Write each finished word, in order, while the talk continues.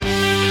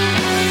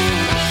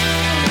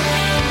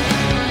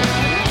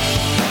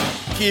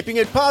Keeping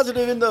it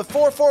positive in the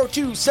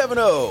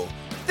 44270.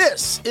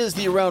 This is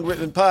the Around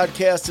Rittman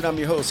podcast, and I'm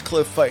your host,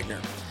 Cliff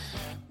Feitner.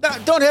 Now,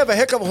 don't have a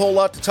heck of a whole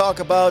lot to talk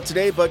about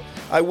today, but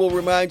I will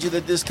remind you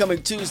that this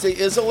coming Tuesday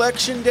is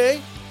Election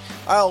Day.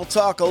 I'll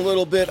talk a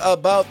little bit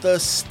about the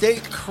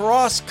state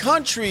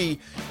cross-country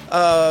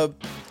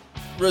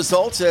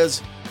results,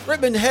 as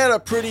Rittman had a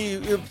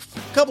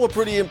couple of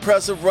pretty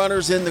impressive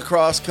runners in the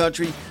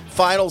cross-country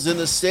finals in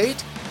the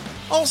state.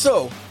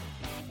 Also,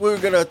 we're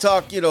going to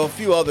talk, a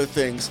few other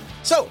things.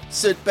 So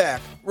sit back,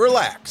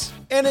 relax,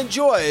 and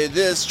enjoy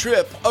this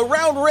trip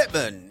around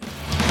Rittman.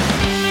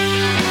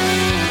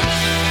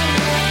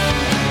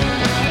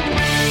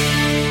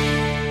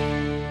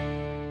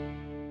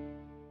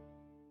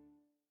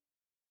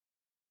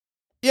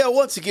 Yeah,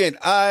 once again,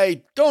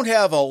 I don't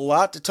have a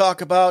lot to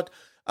talk about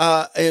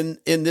in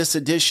this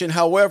edition.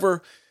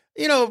 However,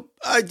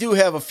 I do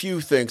have a few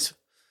things,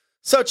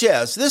 such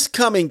as this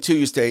coming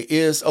Tuesday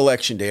is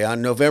Election Day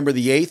on November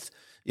the 8th.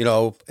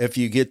 If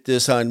you get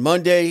this on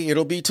Monday,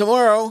 it'll be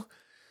tomorrow.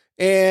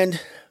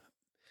 And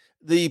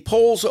the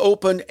polls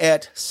open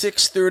at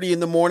 6:30 in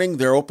the morning.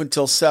 They're open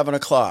till 7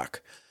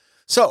 o'clock.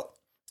 So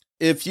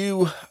if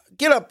you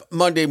get up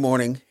Monday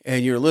morning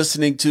and you're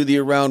listening to the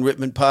Around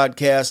Rittman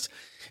podcast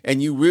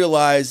and you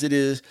realize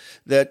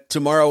that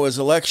tomorrow is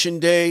Election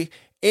Day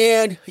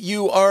and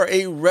you are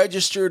a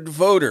registered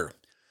voter,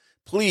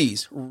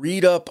 please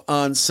read up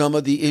on some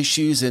of the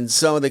issues and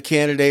some of the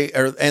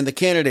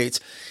candidates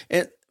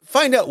and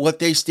find out what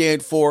they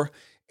stand for,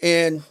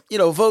 and,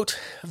 vote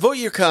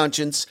your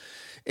conscience,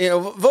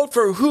 vote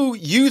for who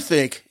you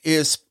think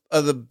is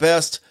the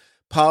best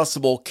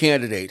possible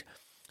candidate.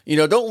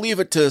 Don't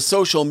leave it to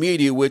social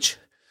media, which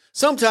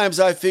sometimes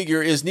I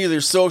figure is neither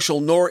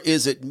social nor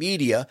is it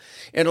media.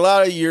 And a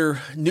lot of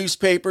your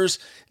newspapers,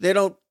 they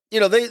don't,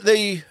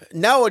 they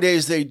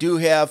nowadays they do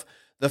have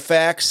the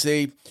facts.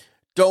 They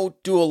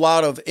don't do a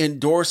lot of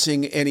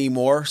endorsing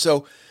anymore.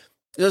 So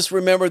just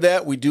remember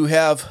that we do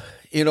have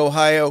in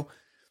Ohio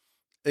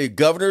a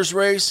governor's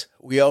race.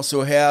 We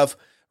also have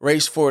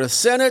race for the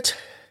Senate,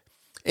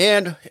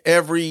 and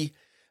every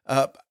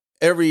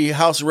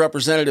House of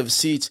Representative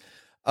seats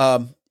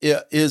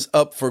is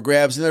up for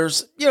grabs. And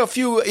there's a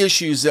few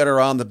issues that are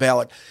on the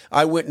ballot.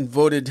 I went and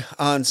voted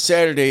on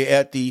Saturday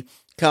at the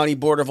County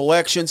Board of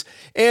Elections,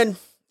 and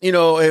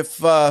if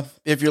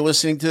you're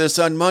listening to this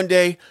on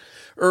Monday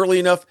early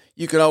enough,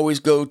 you can always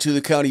go to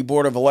the County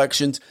Board of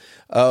Elections,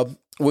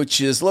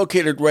 which is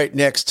located right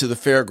next to the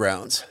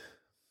fairgrounds.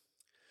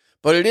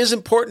 But it is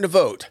important to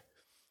vote.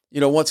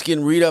 Once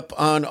again, read up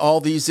on all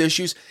these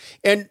issues,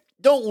 and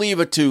don't leave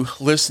it to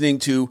listening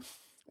to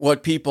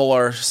what people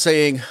are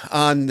saying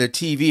on the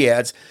TV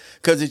ads,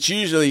 because it's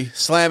usually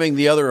slamming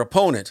the other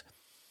opponent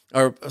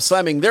or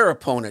slamming their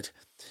opponent.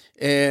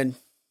 And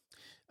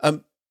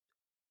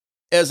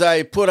as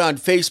I put on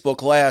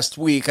Facebook last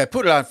week, I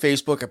put it on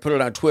Facebook, I put it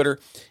on Twitter,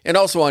 and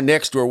also on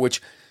Nextdoor,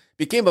 which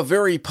became a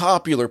very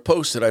popular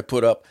post that I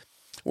put up,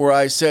 where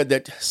I said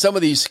that some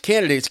of these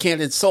candidates can't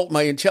insult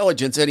my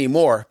intelligence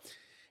anymore.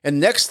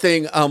 And next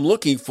thing I'm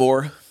looking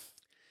for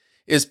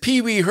is Pee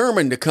Wee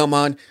Herman to come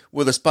on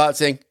with a spot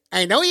saying,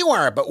 "I know you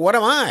are, but what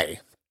am I?"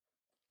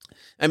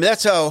 I mean,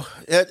 that's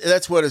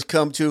what it's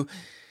come to.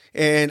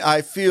 And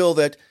I feel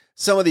that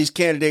some of these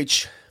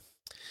candidates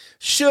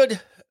should,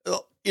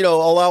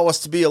 allow us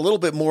to be a little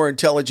bit more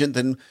intelligent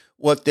than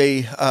what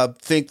they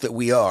think that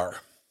we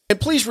are. And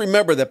please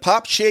remember that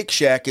Pop Shake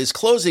Shack is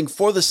closing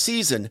for the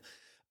season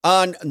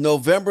on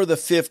November the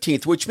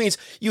 15th, which means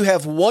you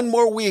have one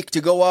more week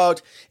to go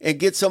out and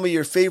get some of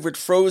your favorite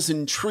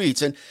frozen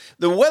treats. And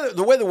the way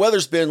the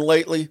weather's been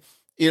lately,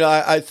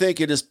 I think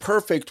it is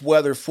perfect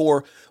weather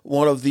for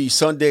one of the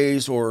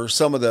sundaes or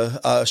some of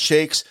the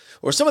shakes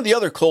or some of the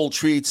other cold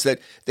treats that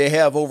they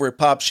have over at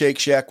Pop Shake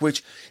Shack,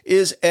 which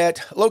is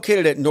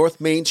located at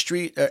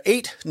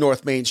 8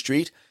 North Main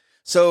Street.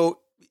 So,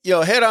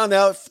 head on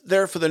out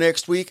there for the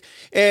next week.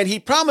 And he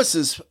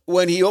promises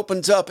when he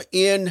opens up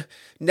in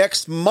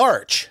next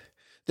March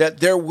that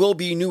there will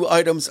be new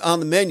items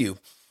on the menu.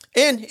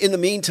 And in the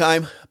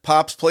meantime,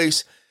 Pop's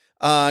Place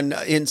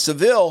in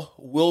Seville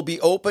will be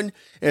open.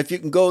 And if you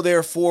can go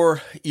there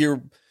for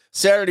your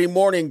Saturday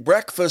morning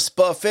breakfast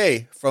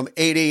buffet from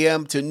 8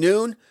 a.m. to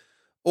noon,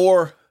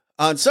 or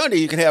on Sunday,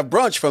 you can have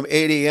brunch from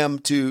 8 a.m.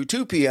 to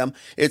 2 p.m.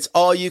 It's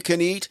all you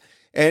can eat,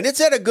 and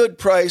it's at a good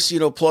price,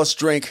 plus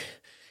drink.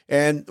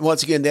 And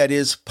once again, that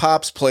is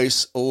Pop's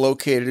Place,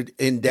 located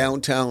in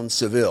downtown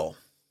Seville.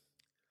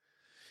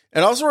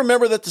 And also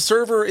remember that the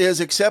server is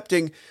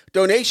accepting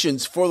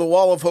donations for the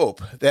Wall of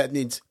Hope. That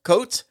means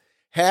coats,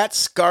 hats,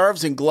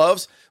 scarves, and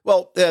gloves.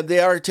 Well, they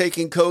are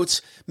taking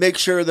coats. Make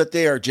sure that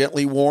they are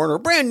gently worn or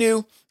brand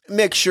new.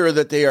 Make sure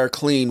that they are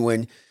clean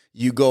when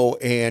you go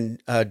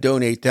and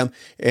donate them.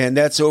 And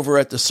that's over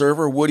at the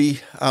server. Woody,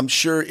 I'm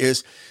sure,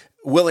 is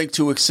willing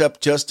to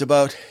accept just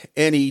about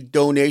any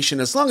donation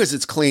as long as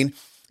it's clean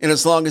and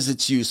as long as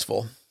it's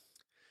useful.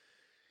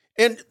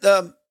 And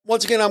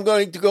once again, I'm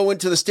going to go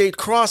into the state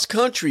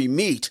cross-country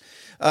meet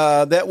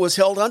that was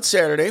held on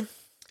Saturday.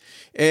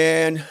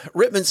 And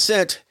Rittman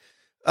sent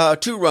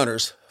two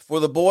runners. For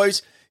the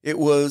boys, it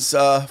was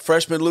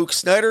freshman Luke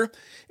Snyder,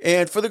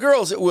 and for the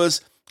girls, it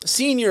was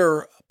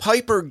senior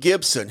Piper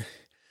Gibson.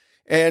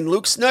 And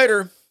Luke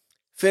Snyder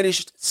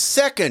finished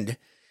second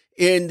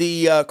in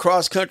the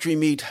cross-country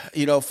meet,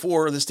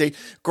 for the state.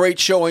 Great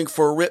showing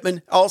for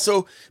Rittman.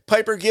 Also,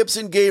 Piper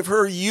Gibson gave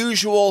her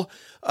usual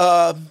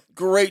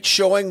great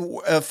showing,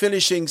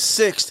 finishing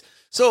sixth.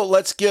 So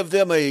let's give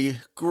them a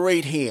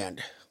great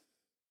hand.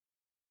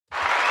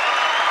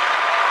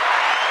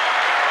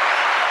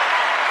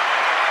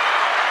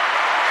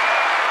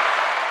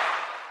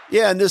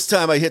 Yeah, and this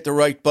time I hit the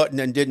right button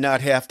and did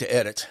not have to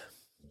edit.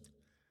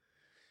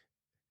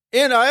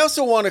 And I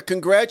also want to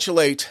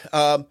congratulate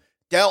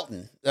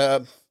Dalton.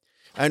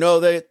 I know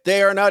that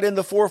they are not in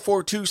the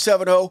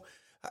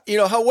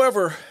 44270.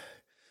 However,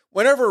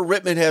 whenever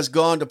Rittman has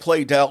gone to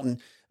play Dalton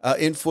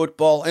in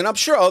football, and I'm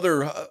sure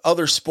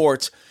other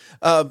sports,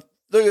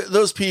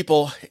 those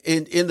people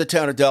in the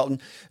town of Dalton,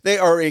 they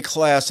are a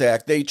class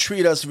act. They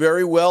treat us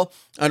very well.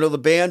 I know the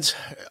bands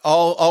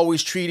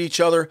always treat each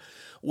other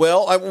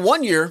well.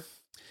 One year,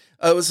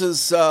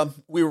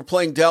 we were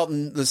playing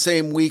Dalton the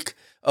same week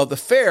of the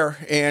fair,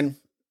 and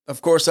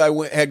of course I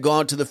had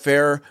gone to the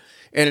fair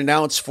and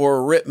announced for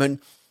Rittman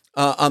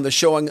on the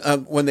showing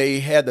when they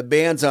had the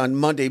bands on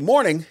Monday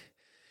morning,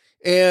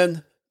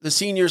 and the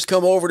seniors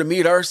come over to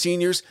meet our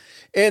seniors,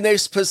 and they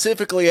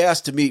specifically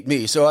asked to meet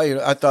me. So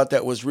I thought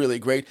that was really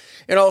great.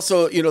 And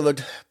also,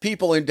 the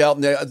people in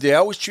Dalton, they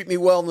always treat me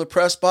well in the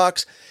press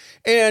box,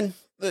 and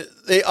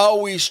they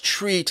always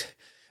treat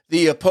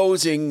the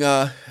opposing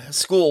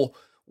school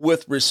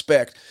with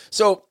respect.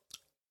 So,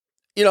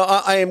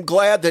 I am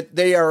glad that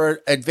they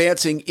are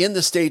advancing in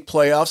the state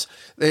playoffs.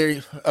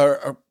 They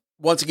are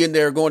once again,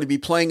 they're going to be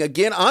playing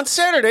again on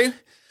Saturday.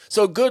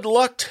 So good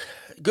luck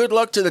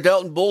to the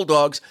Dalton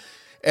Bulldogs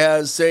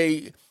as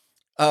they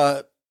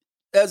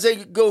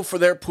go for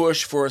their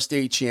push for a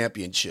state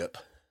championship.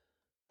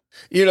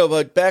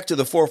 But back to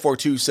the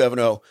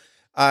 44270,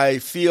 I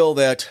feel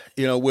that,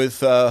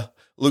 with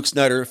Luke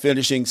Snyder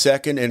finishing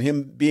second and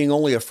him being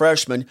only a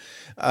freshman,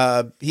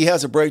 he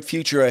has a bright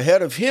future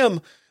ahead of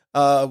him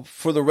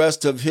for the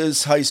rest of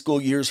his high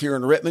school years here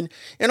in Rittman,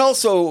 and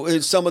also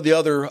some of the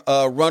other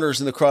runners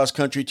in the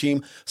cross-country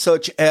team,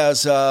 such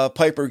as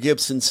Piper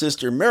Gibson's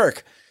sister,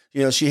 Merrick.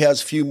 She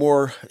has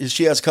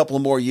a couple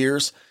of more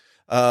years,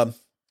 and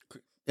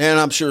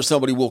I'm sure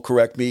somebody will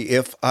correct me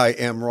if I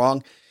am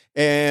wrong.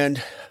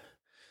 And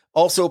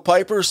also,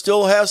 Piper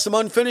still has some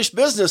unfinished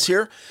business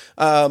here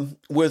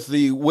with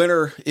the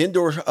winter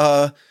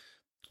indoor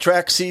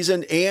track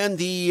season and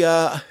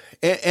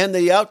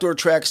the outdoor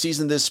track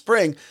season this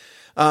spring.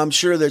 I'm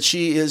sure that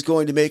she is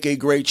going to make a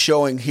great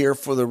showing here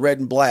for the red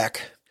and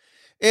black.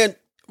 And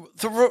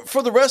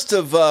for the rest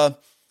of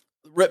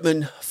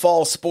Rittman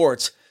fall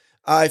sports,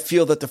 I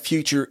feel that the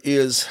future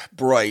is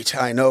bright.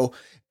 I know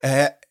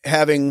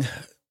having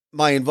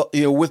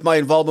with my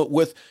involvement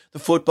with the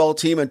football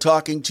team and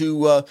talking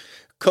to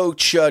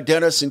Coach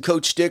Dennis and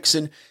Coach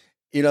Dixon,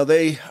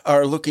 they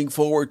are looking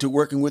forward to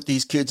working with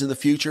these kids in the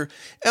future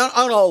on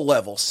all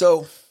levels.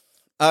 So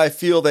I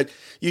feel that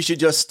you should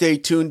just stay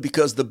tuned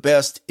because the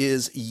best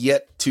is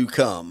yet to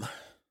come.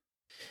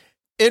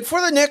 And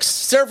for the next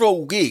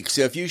several weeks,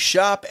 if you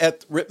shop at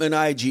Rittman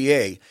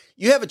IGA,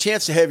 you have a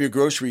chance to have your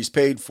groceries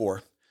paid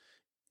for.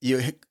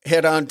 You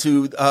head on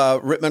to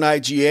Rittman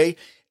IGA,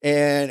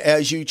 and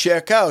as you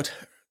check out,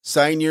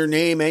 sign your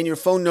name and your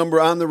phone number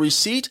on the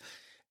receipt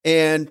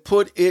and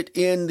put it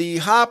in the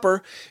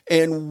hopper,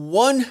 and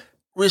one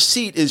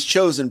receipt is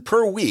chosen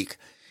per week,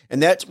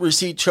 and that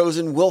receipt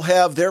chosen will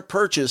have their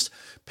purchase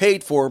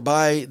paid for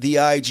by the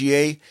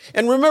IGA.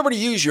 And remember to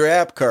use your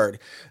app card.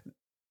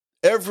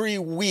 Every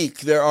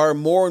week there are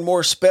more and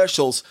more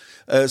specials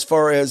as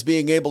far as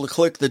being able to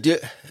clip the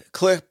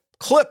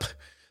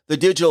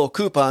digital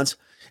coupons.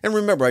 And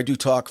remember, I do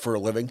talk for a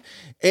living.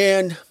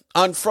 And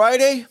on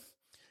Friday,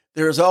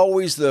 there's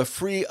always the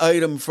free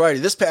item Friday.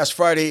 This past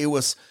Friday, it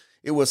was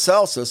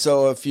salsa.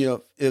 So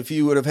if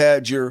you would have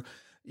had your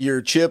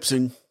chips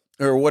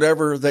or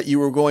whatever that you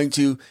were going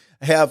to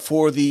have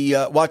for the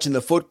watching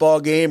the football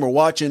game or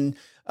watching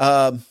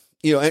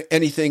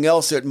anything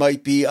else that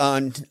might be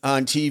on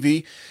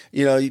TV,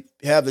 you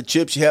have the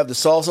chips, you have the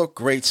salsa,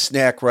 great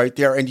snack right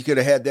there, and you could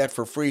have had that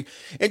for free.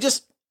 And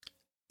just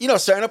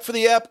sign up for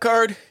the app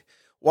card,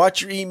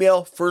 watch your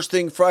email. First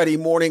thing Friday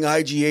morning,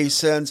 IGA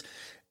sends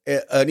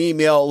an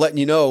email letting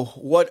you know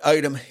what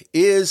item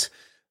is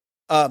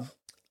on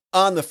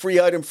the free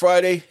item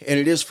Friday, and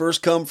it is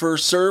first come,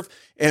 first serve,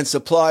 and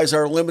supplies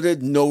are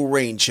limited, no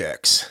rain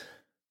checks.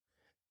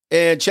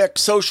 And check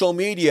social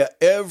media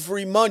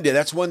every Monday.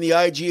 That's when the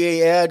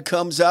IGA ad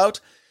comes out,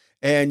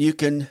 and you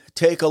can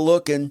take a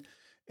look and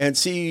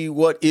see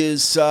what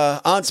is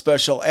on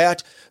special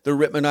at the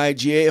Rittman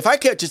IGA. If I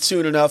catch it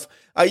soon enough,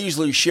 I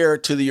usually share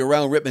it to the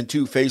Around Rittman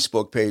 2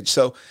 Facebook page.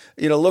 So,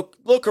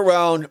 look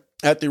around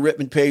at the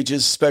Rittman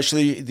pages,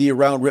 especially the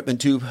Around Rittman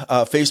 2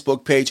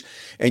 Facebook page,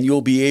 and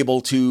you'll be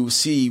able to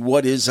see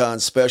what is on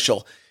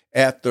special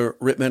at the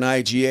Rittman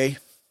IGA.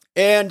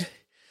 And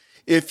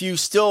if you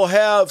still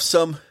have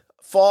some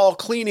fall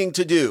cleaning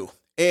to do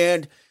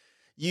and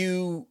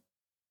you,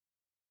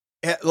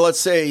 let's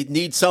say,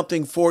 need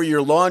something for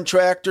your lawn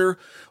tractor,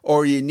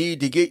 or you need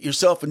to get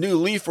yourself a new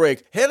leaf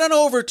rake, head on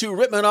over to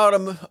Rittman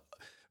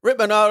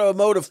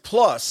Automotive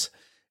Plus.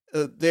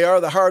 They are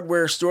the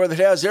hardware store that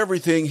has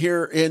everything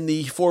here in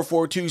the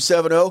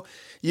 44270.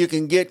 You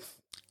can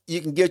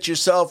get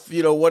yourself,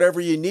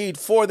 whatever you need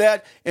for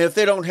that. And if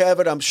they don't have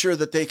it, I'm sure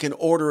that they can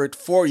order it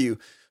for you.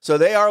 So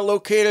they are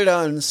located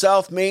on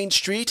South Main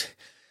Street,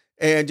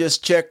 and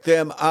just check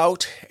them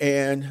out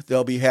and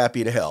they'll be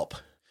happy to help.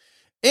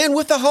 And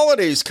with the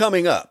holidays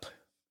coming up,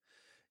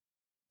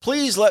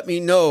 please let me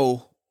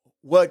know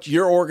what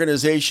your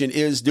organization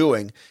is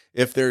doing.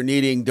 If they're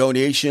needing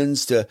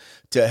donations to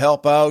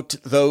help out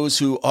those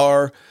who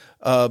are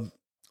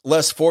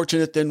less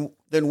fortunate than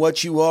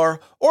what you are,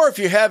 or if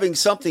you're having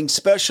something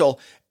special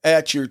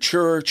at your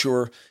church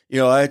or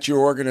at your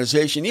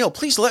organization,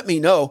 please let me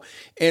know,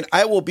 and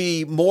I will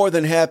be more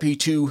than happy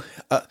to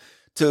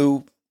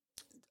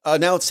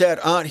announce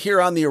that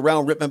here on the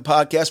Around Rittman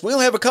podcast. We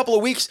only have a couple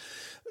of weeks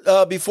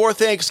before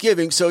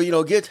Thanksgiving, so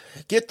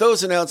get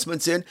those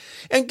announcements in,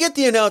 and get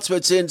the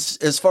announcements in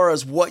as far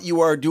as what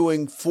you are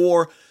doing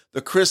for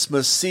the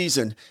Christmas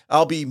season.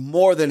 I'll be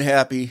more than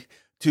happy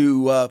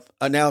to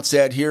announce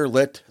that here.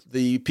 Let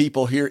the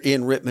people here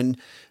in Rittman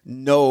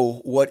know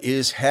what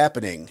is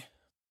happening.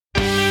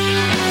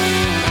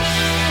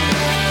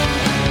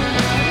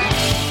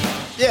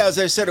 Yeah, as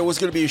I said, it was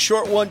going to be a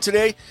short one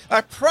today.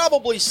 I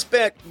probably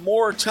spent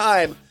more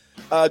time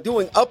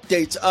doing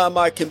updates on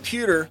my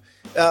computer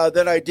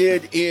than I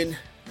did in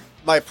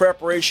my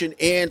preparation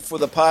and for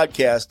the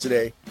podcast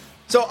today.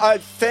 So I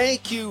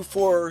thank you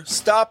for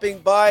stopping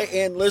by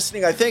and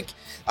listening.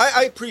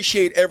 I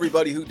appreciate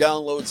everybody who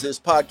downloads this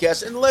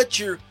podcast, and let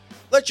your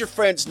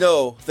friends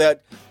know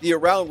that the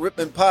Around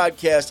Rittman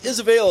podcast is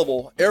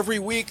available every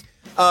week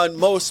on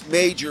most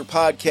major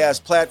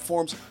podcast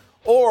platforms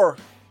or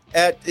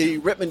at the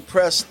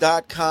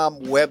RittmanPress.com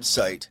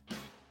website.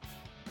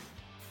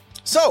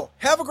 So,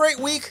 have a great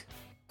week.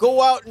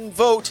 Go out and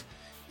vote.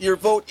 Your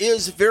vote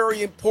is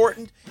very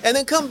important. And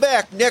then come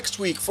back next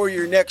week for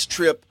your next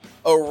trip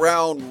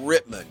around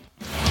Rittman.